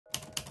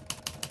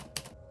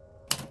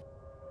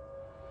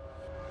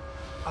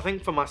I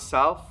think for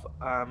myself,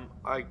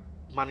 I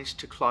managed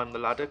to climb the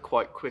ladder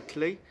quite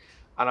quickly,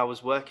 and I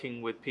was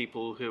working with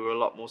people who were a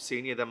lot more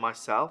senior than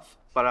myself,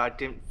 but I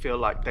didn't feel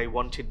like they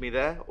wanted me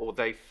there or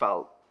they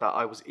felt that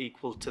I was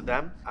equal to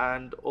them.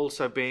 And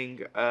also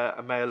being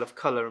a male of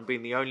colour and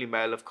being the only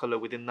male of colour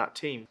within that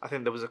team, I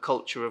think there was a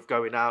culture of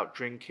going out,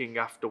 drinking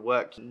after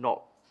work,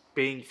 not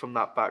being from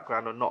that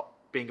background or not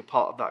being a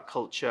part of that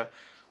culture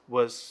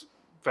was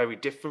very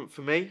different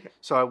for me.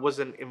 So I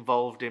wasn't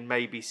involved in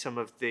maybe some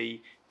of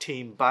the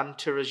team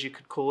banter, as you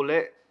could call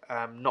it,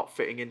 not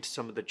fitting into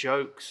some of the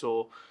jokes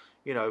or,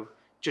 you know,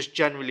 just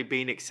generally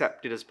being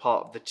accepted as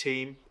part of the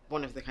team.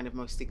 One of the kind of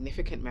most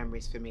significant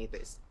memories for me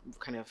that's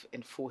kind of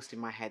enforced in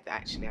my head that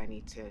actually I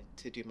need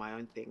to do my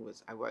own thing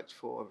was I worked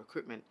for a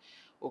recruitment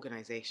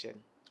organization,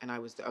 and I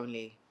was the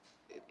only,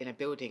 in a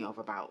building of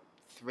about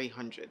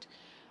 300,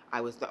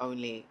 I was the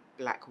only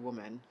black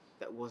woman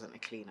that wasn't a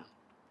cleaner.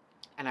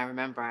 And I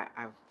remember,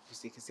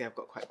 obviously you can see I've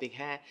got quite big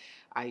hair.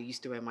 I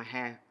used to wear my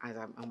hair as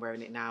I'm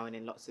wearing it now and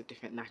in lots of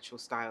different natural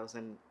styles.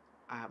 And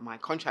my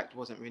contract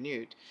wasn't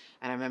renewed.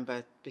 And I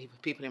remember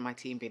people in my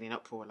team being in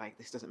uproar, like,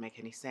 this doesn't make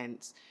any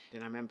sense.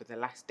 And I remember the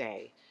last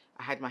day,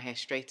 I had my hair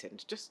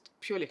straightened, just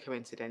purely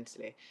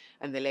coincidentally.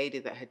 And the lady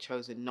that had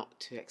chosen not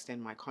to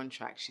extend my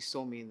contract, she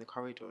saw me in the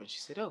corridor and she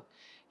said, "Oh,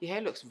 your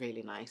hair looks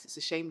really nice. It's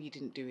a shame you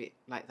didn't do it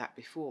like that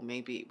before.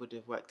 Maybe it would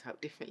have worked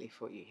out differently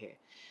for you here."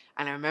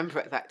 And I remember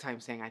at that time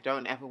saying, I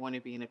don't ever want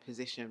to be in a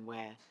position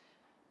where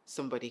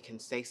somebody can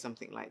say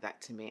something like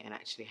that to me and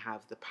actually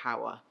have the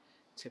power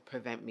to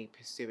prevent me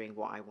pursuing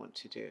what I want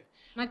to do.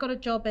 I got a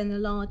job in a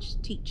large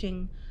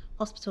teaching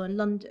hospital in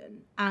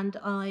London, and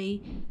I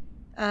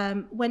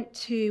went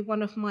to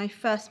one of my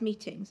first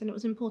meetings, and it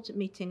was an important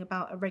meeting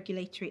about a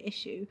regulatory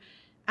issue.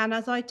 And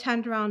as I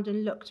turned around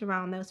and looked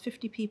around, there was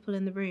 50 people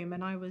in the room,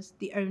 and I was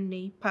the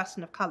only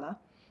person of colour.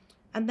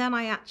 And then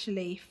I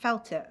actually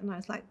felt it, and I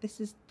was like, this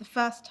is the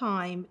first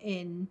time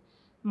in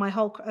my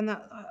whole, and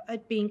that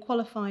I'd been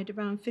qualified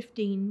around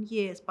 15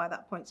 years by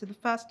that point. So the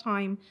first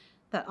time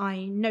that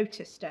I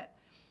noticed it.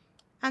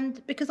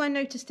 And because I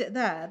noticed it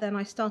there, then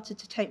I started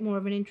to take more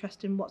of an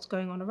interest in what's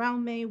going on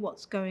around me,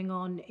 what's going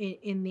on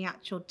in the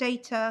actual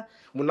data.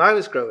 When I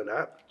was growing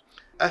up,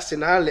 us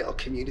in our little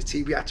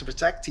community, we had to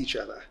protect each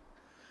other.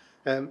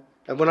 And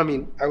when I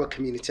mean our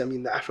community, I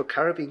mean the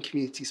Afro-Caribbean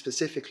community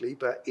specifically,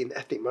 but in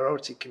ethnic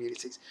minority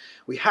communities,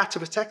 we had to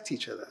protect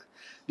each other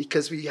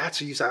because we had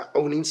to use our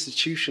own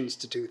institutions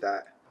to do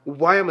that.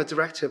 Why I'm a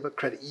director of a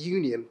credit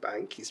union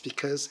bank is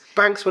because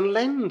banks won't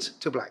lend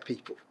to black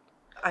people.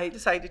 I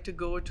decided to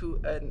go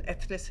to an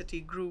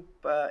ethnicity group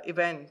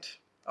event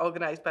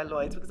organized by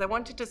Lloyds because I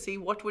wanted to see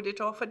what would it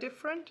offer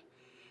different.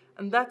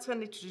 And that's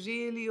when it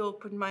really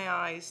opened my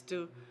eyes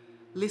to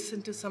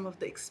listen to some of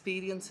the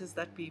experiences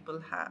that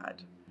people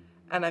had.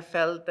 And I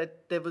felt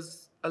that there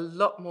was a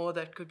lot more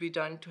that could be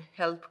done to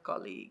help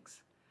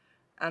colleagues.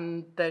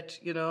 And that,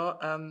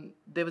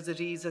 there was a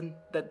reason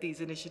that these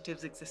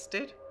initiatives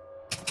existed.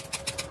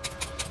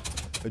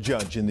 A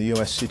judge in the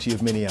U.S. city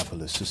of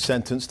Minneapolis has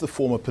sentenced the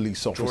former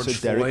police officer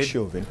George Derek Floyd,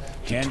 Chauvin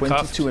to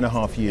handcuffed 22 and a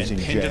half years in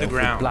and pinned to jail the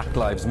ground. for Black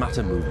Lives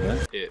Matter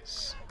movement.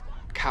 It's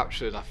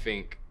captured, I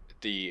think,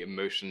 the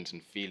emotions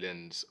and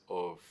feelings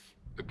of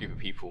a group of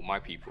people, my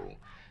people,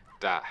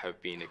 that have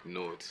been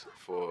ignored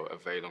for a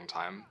very long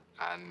time,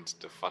 and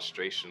the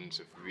frustrations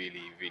have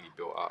really, really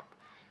built up.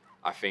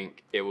 I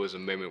think it was a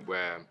moment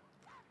where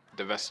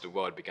the rest of the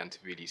world began to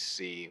really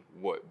see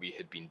what we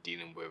had been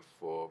dealing with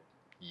for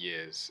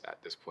years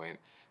at this point,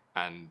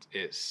 and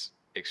it's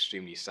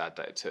extremely sad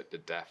that it took the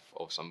death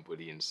of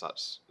somebody in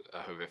such a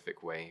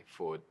horrific way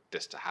for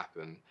this to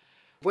happen.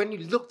 When you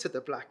looked at the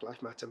Black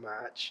Lives Matter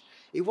march,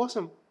 it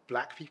wasn't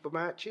black people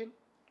marching,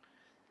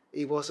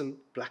 it wasn't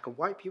black and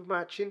white people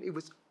marching, it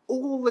was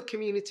all the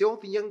community, all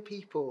the young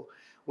people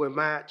were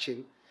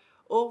marching.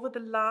 Over the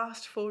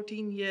last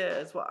 14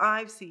 years, what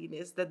I've seen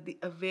is that the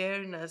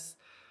awareness,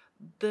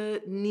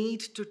 the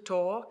need to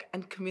talk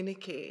and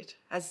communicate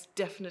has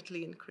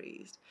definitely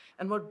increased.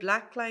 And what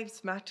Black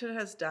Lives Matter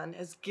has done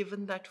is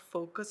given that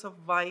focus of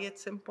why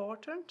it's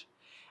important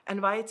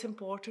and why it's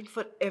important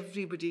for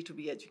everybody to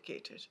be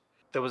educated.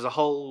 There was a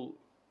whole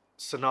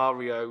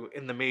scenario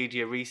in the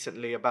media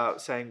recently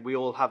about saying we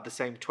all have the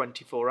same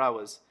 24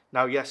 hours.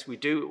 Now, yes, we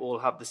do all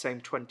have the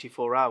same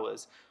 24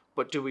 hours,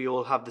 but do we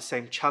all have the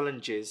same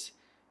challenges?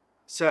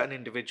 Certain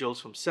individuals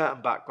from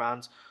certain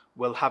backgrounds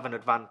will have an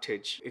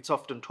advantage. It's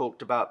often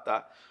talked about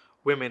that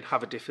women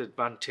have a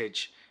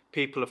disadvantage,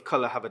 people of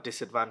colour have a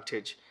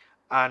disadvantage,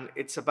 and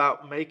it's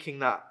about making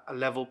that a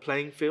level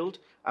playing field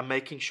and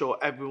making sure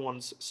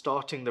everyone's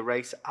starting the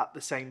race at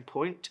the same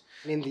point.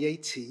 In the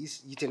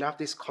 80s, you didn't have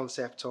this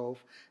concept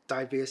of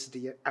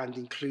diversity and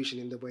inclusion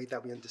in the way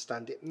that we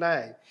understand it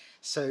now.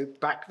 So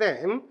back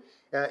then,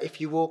 if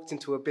you walked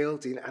into a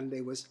building and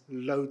there was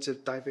loads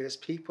of diverse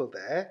people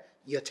there,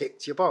 you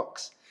ticked your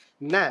box.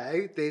 Now,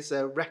 there's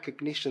a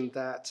recognition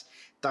that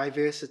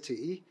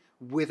diversity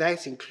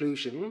without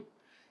inclusion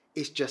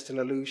it's just an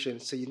illusion.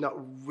 So you're not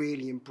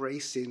really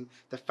embracing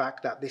the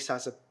fact that this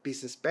has a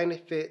business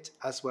benefit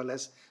as well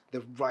as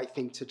the right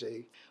thing to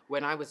do.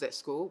 When I was at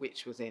school,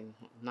 which was in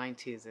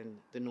 90s and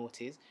the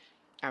noughties,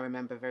 I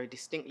remember very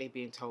distinctly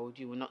being told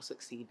you will not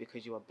succeed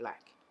because you are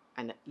black.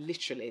 And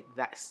literally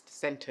that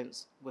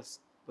sentence was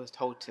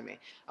told to me.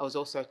 I was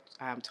also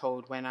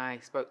told when I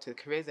spoke to the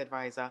careers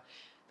advisor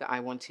that I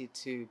wanted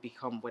to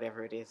become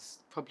whatever it is,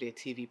 probably a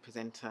TV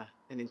presenter,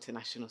 an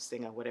international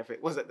singer, whatever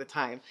it was at the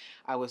time.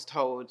 I was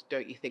told,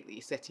 don't you think that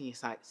you're setting your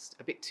sights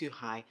a bit too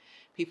high?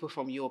 People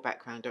from your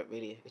background don't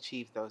really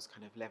achieve those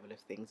kind of level of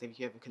things. Have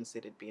you ever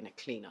considered being a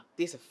cleaner?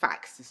 These are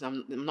facts.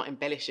 I'm not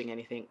embellishing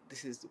anything.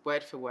 This is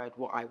word for word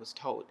what I was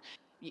told.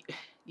 You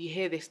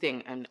hear this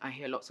thing, and I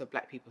hear lots of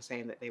black people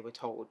saying that they were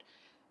told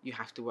you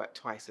have to work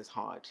twice as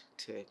hard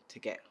to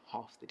get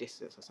half the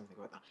distance or something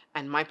like that.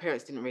 And my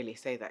parents didn't really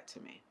say that to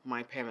me.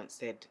 My parents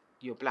said,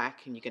 you're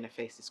black and you're going to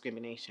face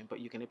discrimination, but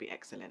you're going to be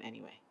excellent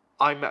anyway.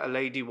 I met a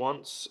lady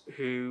once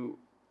who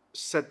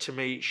said to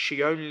me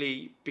she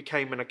only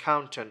became an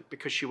accountant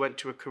because she went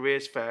to a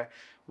careers fair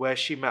where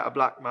she met a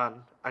black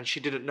man and she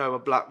didn't know a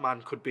black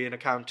man could be an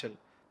accountant.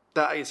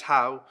 That is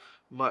how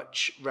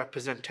much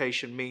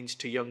representation means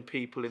to young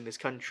people in this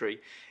country,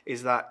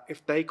 is that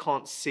if they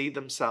can't see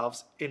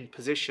themselves in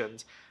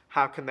positions,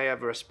 how can they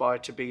ever aspire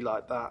to be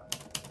like that?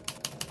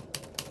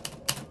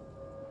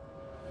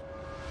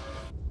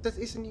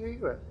 It's a new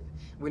era.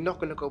 We're not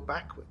going to go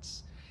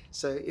backwards.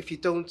 So if you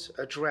don't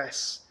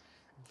address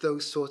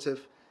those sort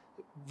of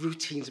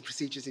routines and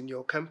procedures in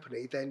your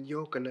company, then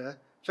you're going to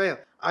fail.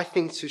 I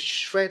think to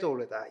shred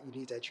all of that, you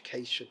need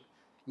education.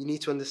 You need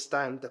to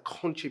understand the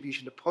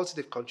contribution, the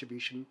positive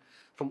contribution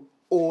from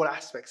all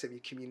aspects of your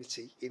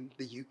community in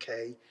the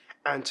UK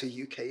and to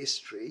UK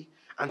history,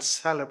 and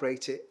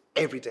celebrate it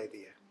every day of the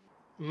year.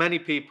 Many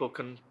people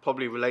can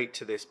probably relate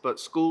to this, but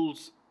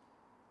schools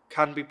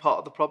can be part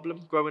of the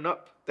problem growing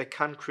up. They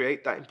can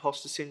create that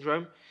imposter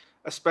syndrome,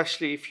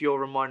 especially if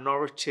you're a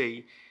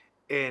minority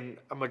in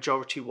a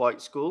majority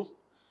white school.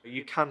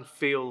 You can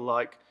feel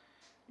like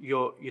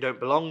you don't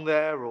belong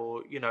there,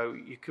 or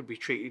you could be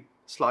treated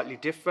slightly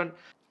different.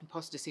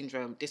 Imposter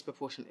syndrome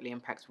disproportionately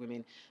impacts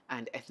women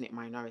and ethnic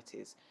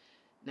minorities.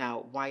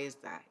 Now, why is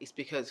that? It's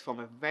because from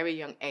a very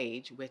young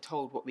age, we're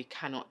told what we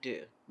cannot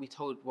do. We're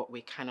told what we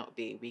cannot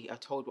be. We are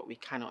told what we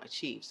cannot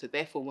achieve. So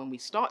therefore, when we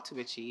start to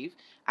achieve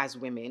as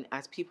women,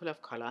 as people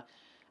of colour,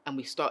 and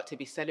we start to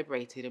be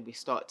celebrated and we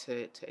start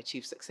to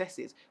achieve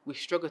successes, we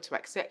struggle to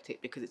accept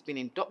it because it's been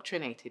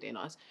indoctrinated in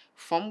us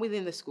from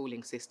within the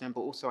schooling system,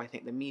 but also I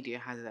think the media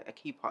has a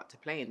key part to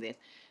play in this,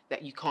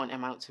 that you can't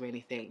amount to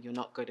anything, you're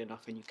not good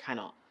enough and you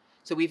cannot.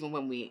 So even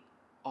when we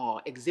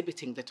are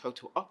exhibiting the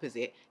total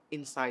opposite,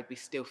 inside we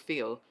still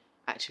feel,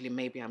 actually,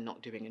 maybe I'm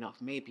not doing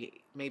enough,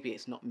 maybe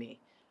it's not me.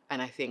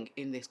 And I think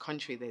in this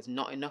country, there's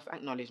not enough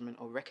acknowledgement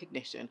or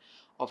recognition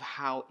of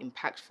how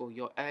impactful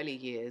your early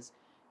years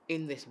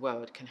in this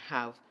world can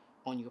have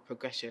on your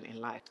progression in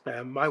life.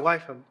 My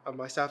wife and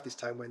myself this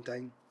time went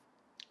down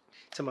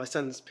to my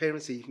son's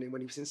parents' evening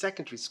when he was in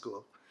secondary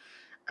school,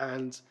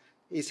 and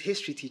his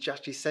history teacher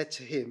actually said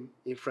to him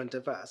in front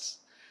of us,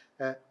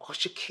 oh,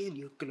 Shaquille,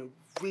 you're going to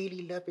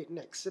really love it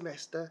next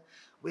semester.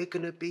 We're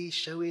going to be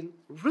showing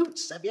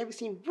Roots. Have you ever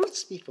seen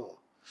Roots before?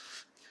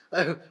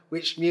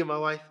 Which me and my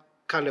wife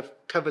kind of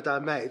covered our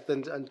mouth,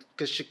 and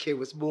because Shaquille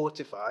was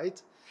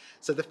mortified.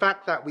 So the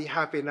fact that we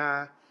have in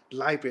our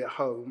library at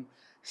home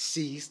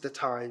Seize the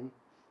Time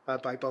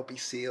by Bobby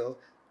Seale,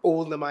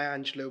 all the Maya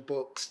Angelou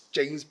books,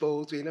 James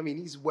Baldwin, I mean,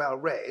 he's well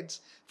read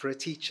for a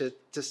teacher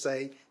to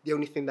say the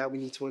only thing that we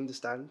need to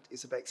understand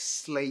is about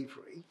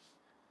slavery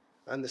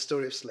and the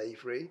story of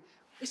slavery.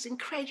 It's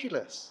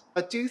incredulous.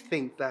 I do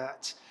think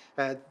that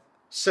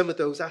some of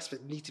those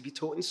aspects need to be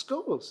taught in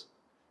schools.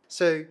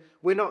 So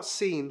we're not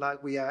seen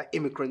like we are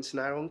immigrants in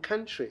our own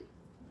country.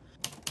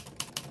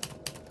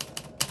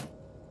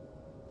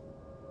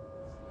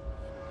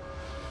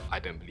 I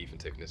don't believe in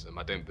tokenism.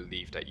 I don't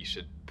believe that you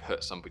should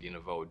put somebody in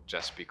a role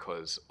just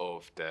because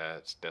of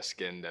their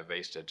skin, their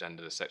race, their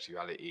gender, their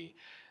sexuality,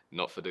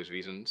 not for those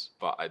reasons.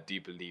 But I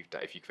do believe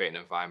that if you create an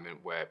environment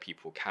where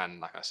people can,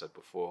 like I said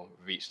before,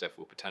 reach their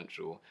full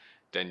potential,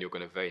 then you're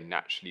going to very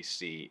naturally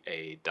see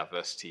a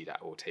diversity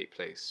that will take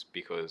place,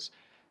 because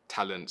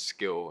talent,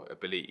 skill,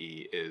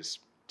 ability is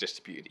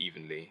distributed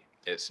evenly.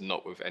 It's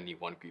not with any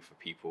one group of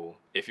people.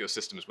 If your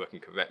system is working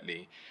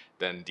correctly,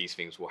 then these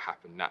things will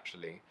happen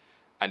naturally.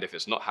 And if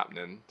it's not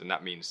happening, then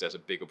that means there's a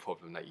bigger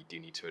problem that you do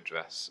need to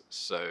address.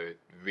 So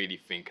really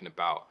thinking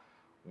about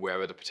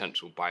where are the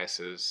potential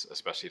biases,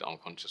 especially the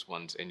unconscious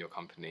ones in your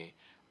company,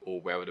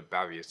 or where are the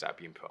barriers that are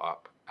being put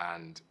up.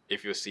 And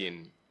if you're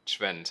seeing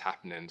trends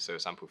happening, so for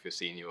example, if you're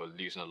seeing you're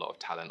losing a lot of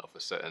talent of a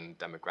certain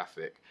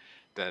demographic,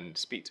 then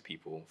speak to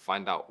people,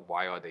 find out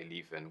why are they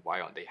leaving, why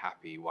aren't they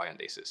happy, why aren't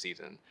they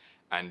succeeding.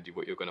 And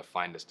what you're going to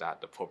find is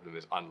that the problem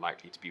is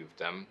unlikely to be with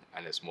them,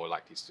 and it's more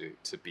likely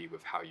to be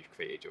with how you've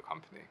created your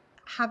company.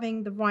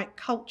 Having the right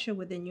culture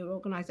within your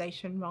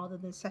organisation rather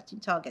than setting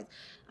targets.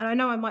 And I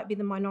know I might be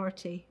the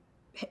minority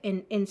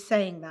in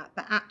saying that,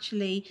 but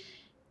actually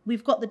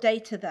We've got the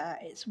data there.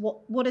 It's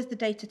what is the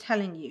data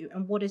telling you,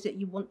 and what is it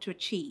you want to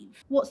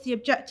achieve? What's the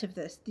objective of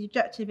this? The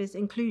objective is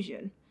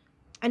inclusion.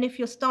 And if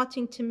you're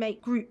starting to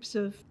make groups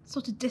of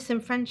sort of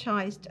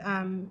disenfranchised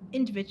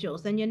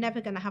individuals, then you're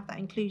never going to have that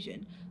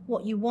inclusion.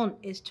 What you want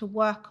is to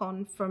work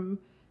on from,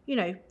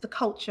 the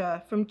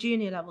culture, from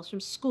junior levels, from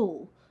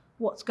school,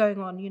 what's going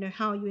on,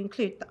 how you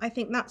include. I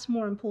think that's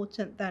more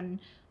important than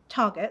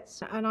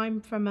targets. And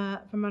I'm from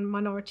a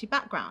minority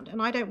background,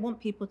 and I don't want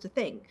people to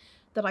think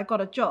that I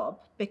got a job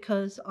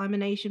because I'm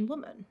an Asian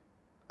woman.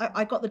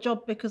 I got the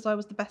job because I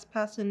was the best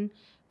person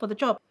for the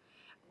job.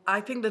 I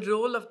think the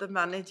role of the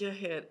manager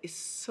here is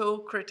so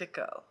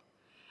critical.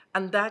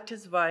 And that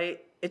is why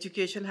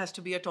education has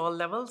to be at all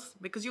levels,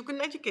 because you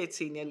can educate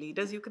senior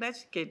leaders, you can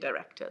educate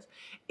directors.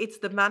 It's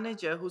the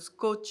manager who's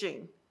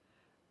coaching,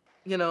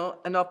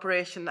 an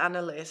operation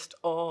analyst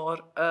or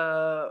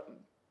a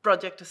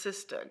project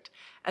assistant,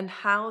 and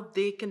how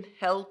they can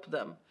help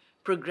them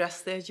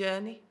progress their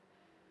journey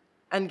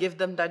and give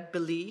them that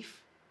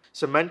belief.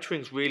 So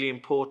mentoring is really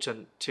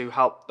important to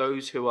help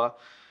those who are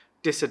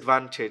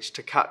disadvantaged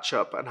to catch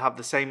up and have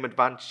the same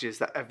advantages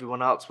that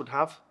everyone else would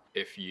have.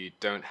 If you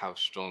don't have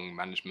strong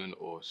management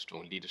or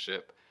strong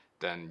leadership,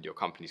 then your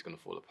company's going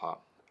to fall apart.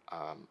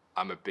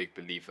 I'm a big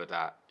believer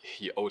that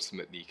you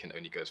ultimately can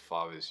only go as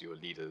far as your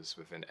leaders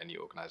within any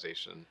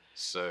organization.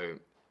 So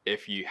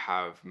if you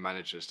have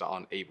managers that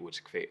aren't able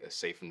to create a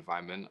safe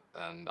environment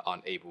and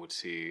aren't able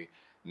to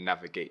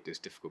navigate those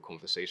difficult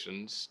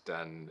conversations,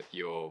 then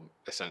you're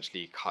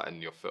essentially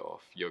cutting your foot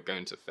off. You're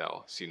going to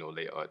fail sooner or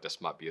later.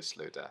 This might be a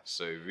slow death.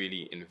 So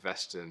really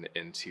investing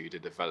into the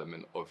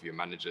development of your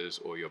managers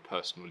or your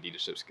personal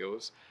leadership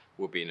skills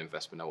will be an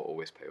investment that will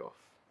always pay off.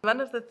 One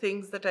of the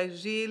things that I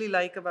really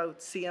like about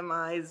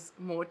CMI's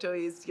motto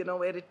is,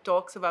 where it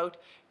talks about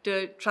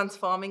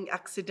transforming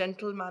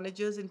accidental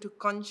managers into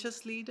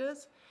conscious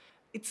leaders.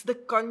 It's the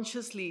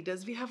conscious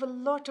leaders. We have a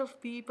lot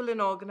of people in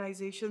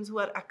organizations who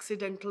are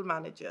accidental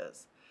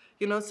managers.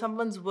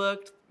 Someone's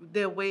worked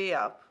their way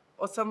up,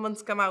 or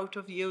someone's come out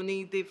of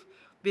uni, they've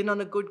been on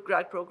a good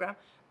grad program.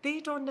 They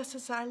don't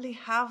necessarily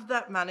have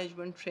that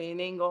management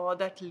training or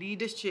that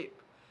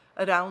leadership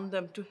around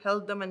them to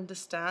help them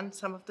understand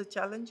some of the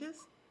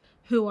challenges.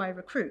 Who I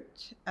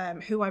recruit,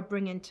 who I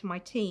bring into my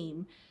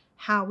team,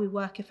 how we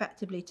work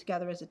effectively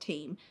together as a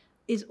team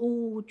is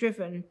all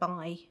driven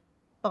by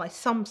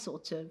some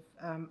sort of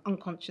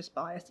unconscious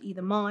bias,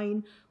 either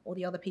mine or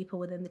the other people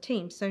within the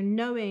team. So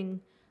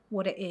knowing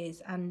what it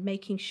is and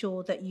making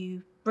sure that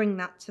you bring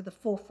that to the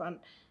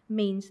forefront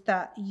means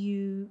that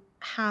you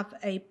have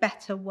a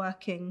better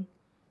working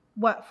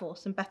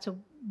workforce and better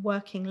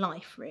working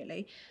life,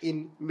 really.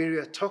 In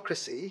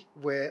meritocracy,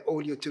 where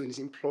all you're doing is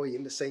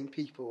employing the same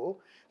people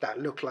that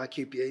look like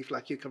you, behave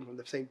like you, come from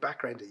the same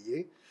background as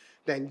you,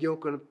 then you're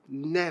going to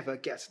never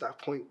get to that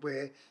point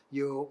where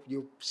you're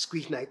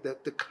squeezing out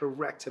the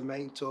correct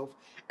amount of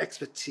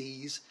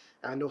expertise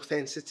and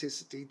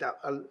authenticity that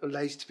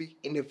allows you to be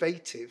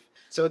innovative.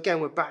 So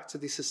again, we're back to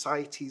the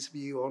society's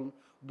view on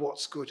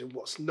what's good and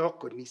what's not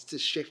good. It needs to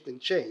shift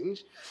and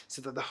change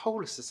so that the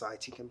whole of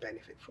society can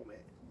benefit from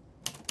it.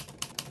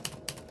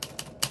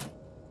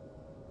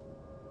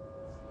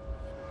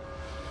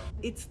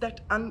 It's that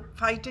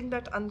fighting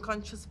that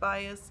unconscious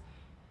bias,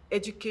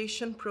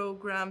 education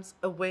programs,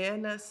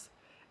 awareness,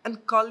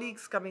 and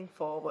colleagues coming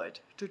forward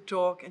to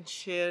talk and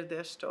share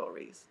their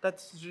stories.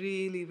 That's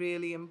really,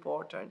 really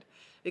important,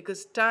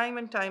 because time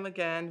and time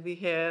again we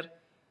hear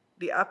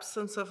the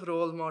absence of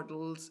role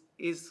models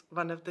is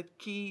one of the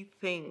key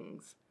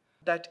things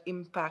that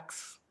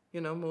impacts,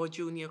 more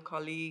junior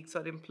colleagues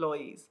or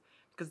employees,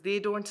 because they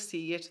don't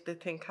see it. They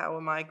think, how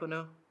am I going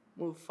to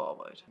move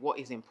forward? What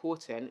is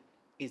important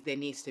is there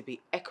needs to be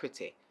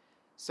equity.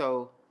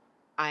 So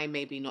I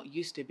may be not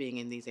used to being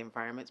in these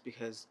environments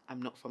because I'm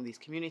not from these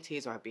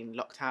communities, or I've been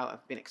locked out,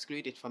 I've been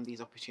excluded from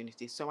these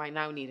opportunities. So I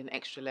now need an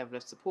extra level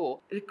of support.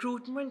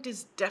 Recruitment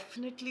is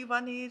definitely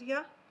one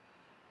area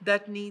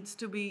that needs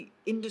to be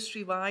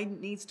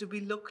industry-wide, needs to be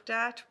looked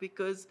at,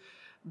 because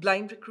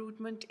blind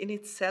recruitment in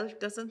itself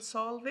doesn't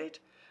solve it.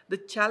 The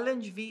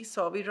challenge we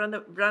saw, we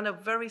ran a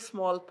very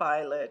small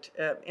pilot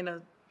in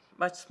a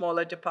much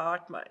smaller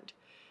department.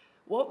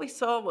 What we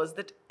saw was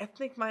that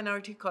ethnic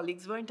minority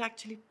colleagues weren't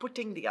actually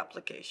putting the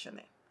application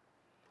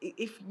in.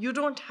 If you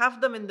don't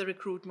have them in the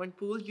recruitment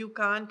pool, you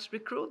can't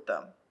recruit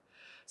them.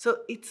 So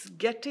it's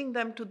getting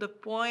them to the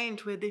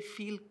point where they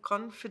feel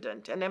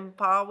confident and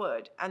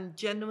empowered and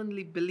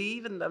genuinely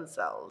believe in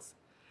themselves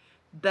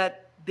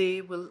that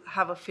they will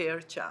have a fair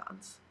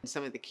chance.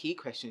 Some of the key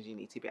questions you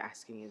need to be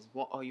asking is,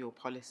 what are your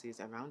policies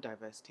around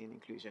diversity and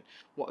inclusion?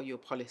 What are your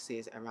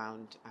policies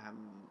around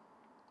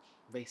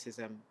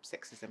racism,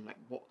 sexism? Like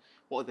what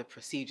are the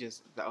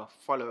procedures that are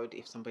followed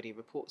if somebody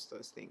reports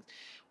those things?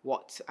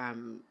 What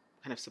kind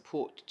of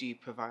support do you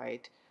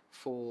provide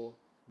for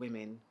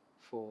women,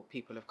 for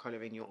people of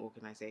colour in your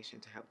organisation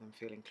to help them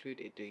feel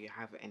included? Do you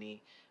have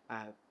any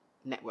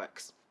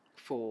networks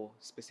for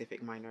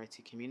specific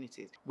minority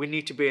communities? We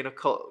need to be in a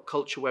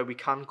culture where we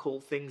can call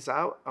things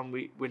out, and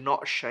we're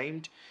not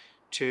ashamed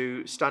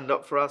to stand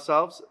up for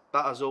ourselves.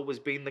 That has always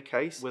been the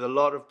case with a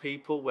lot of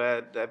people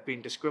where they've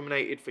been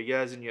discriminated for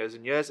years and years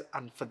and years,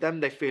 and for them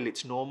they feel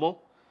it's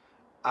normal.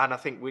 And I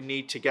think we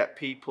need to get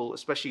people,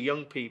 especially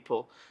young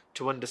people,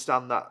 to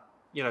understand that,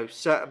 you know,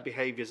 certain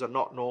behaviours are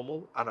not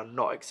normal and are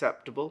not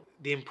acceptable.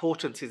 The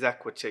importance is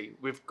equity.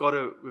 We've got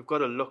to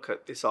look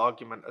at this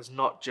argument as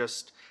not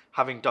just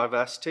having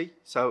diversity.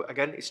 So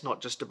again, it's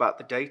not just about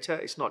the data.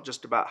 It's not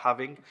just about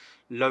having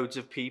loads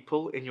of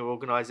people in your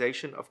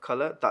organisation of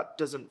colour. That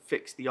doesn't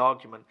fix the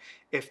argument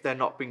if they're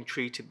not being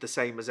treated the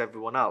same as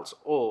everyone else,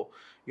 or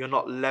you're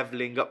not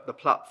levelling up the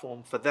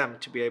platform for them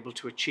to be able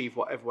to achieve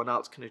what everyone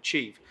else can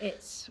achieve.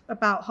 It's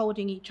about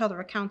holding each other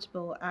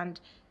accountable and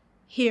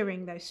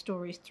hearing those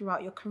stories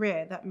throughout your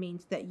career. That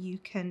means that you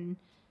can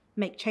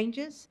make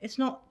changes. It's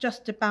not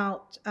just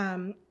about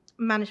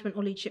management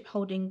or leadership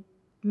holding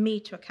me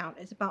to account.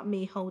 It's about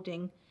me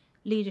holding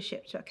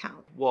leadership to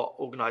account. What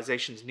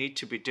organisations need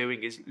to be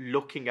doing is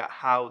looking at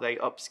how they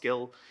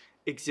upskill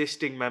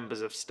existing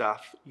members of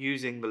staff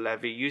using the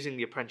levy, using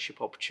the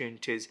apprenticeship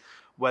opportunities,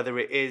 whether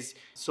it is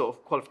sort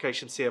of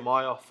qualification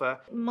CMI offer.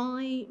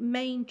 My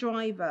main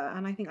driver,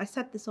 and I think I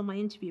said this on my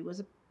interview,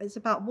 is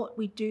about what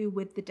we do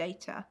with the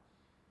data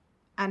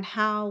and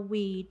how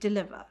we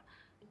deliver.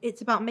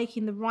 It's about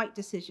making the right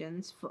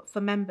decisions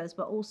for members,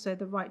 but also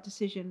the right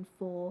decision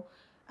for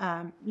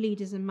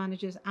leaders and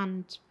managers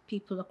and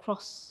people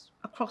across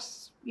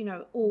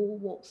all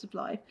walks of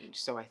life.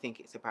 So I think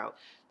it's about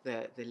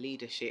the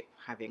leadership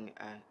having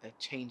a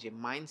change in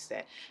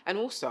mindset, and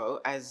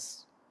also,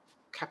 as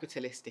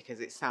capitalistic as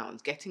it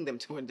sounds, getting them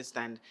to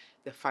understand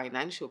the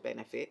financial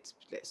benefits.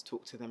 Let's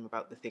talk to them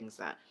about the things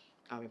that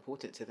are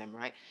important to them,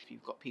 right? If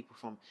you've got people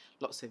from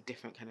lots of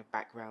different kind of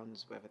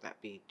backgrounds, whether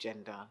that be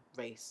gender,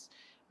 race,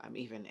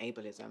 even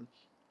ableism,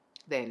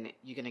 then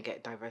you're going to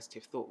get diversity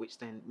of thought, which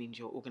then means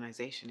your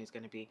organization is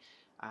going to be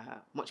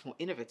much more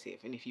innovative.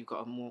 And if you've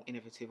got a more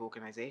innovative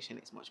organization,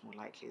 it's much more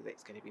likely that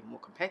it's going to be more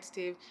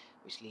competitive,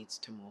 which leads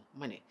to more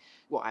money.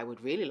 What I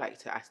would really like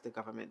to ask the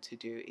government to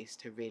do is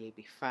to really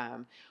be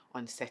firm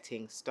on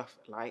setting stuff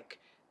like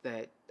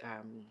the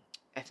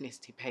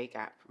ethnicity pay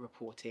gap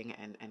reporting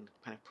and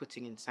kind of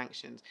putting in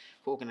sanctions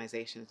for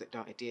organizations that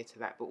don't adhere to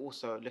that, but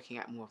also looking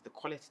at more of the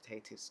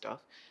qualitative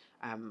stuff.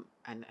 And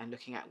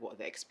looking at what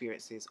the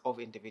experiences of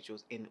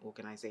individuals in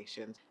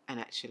organisations, and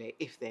actually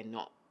if they're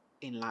not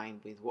in line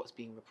with what's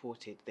being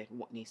reported, then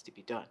what needs to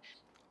be done.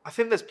 I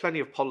think there's plenty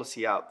of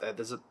policy out there.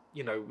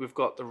 We've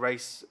got the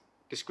Race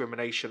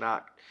Discrimination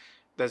Act.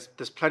 There's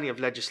plenty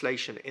of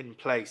legislation in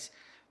place.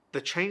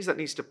 The change that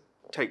needs to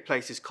take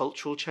place is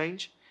cultural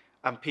change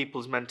and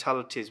people's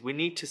mentalities. We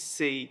need to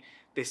see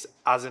this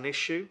as an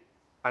issue,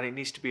 and it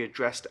needs to be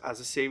addressed as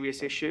a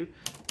serious issue.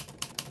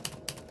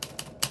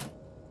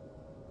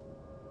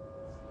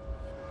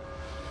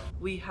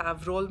 We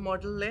have role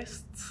model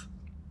lists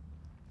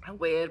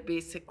where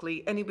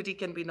basically anybody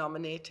can be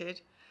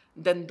nominated.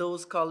 Then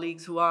those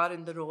colleagues who are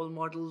in the role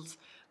models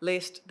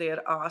list,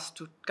 they're asked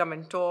to come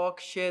and talk,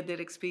 share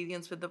their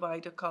experience with the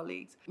wider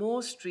colleagues.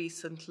 Most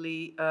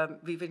recently,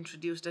 we've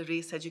introduced a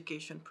race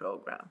education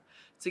program.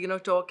 So,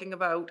 talking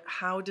about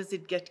how does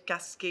it get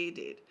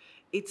cascaded?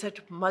 It's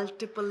at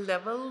multiple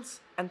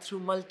levels and through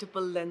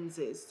multiple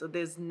lenses. So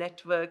there's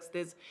networks,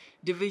 there's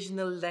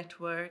divisional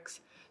networks.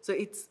 So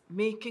it's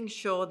making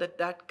sure that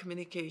that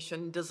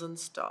communication doesn't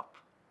stop.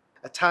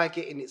 A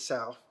target in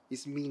itself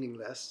is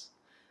meaningless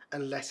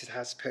unless it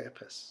has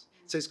purpose.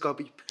 So it's got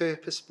to be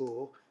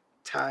purposeful,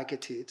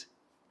 targeted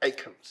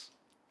outcomes.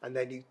 And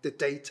then the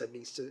data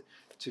needs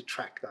to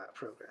track that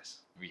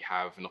progress. We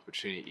have an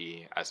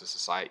opportunity as a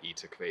society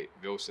to create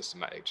real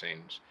systematic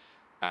change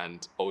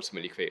and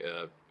ultimately create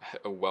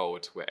a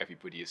world where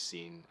everybody is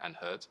seen and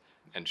heard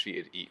and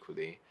treated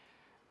equally.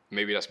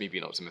 Maybe that's me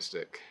being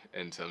optimistic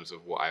in terms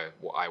of what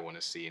I want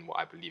to see and what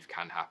I believe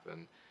can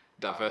happen.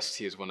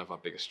 Diversity is one of our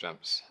biggest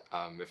strengths.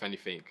 If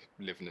anything,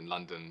 living in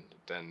London,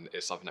 then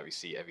it's something that we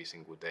see every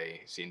single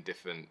day, seeing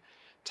different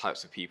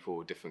types of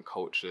people, different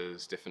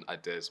cultures, different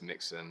ideas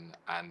mixing,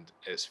 and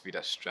it's through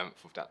that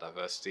strength of that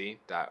diversity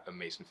that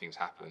amazing things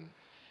happen.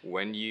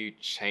 When you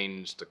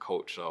change the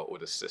culture or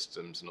the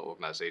systems in an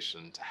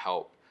organization to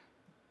help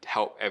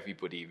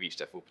everybody reach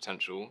their full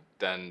potential,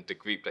 then the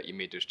group that you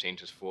made those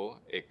changes for,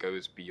 it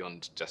goes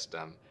beyond just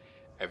them.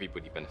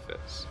 Everybody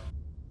benefits.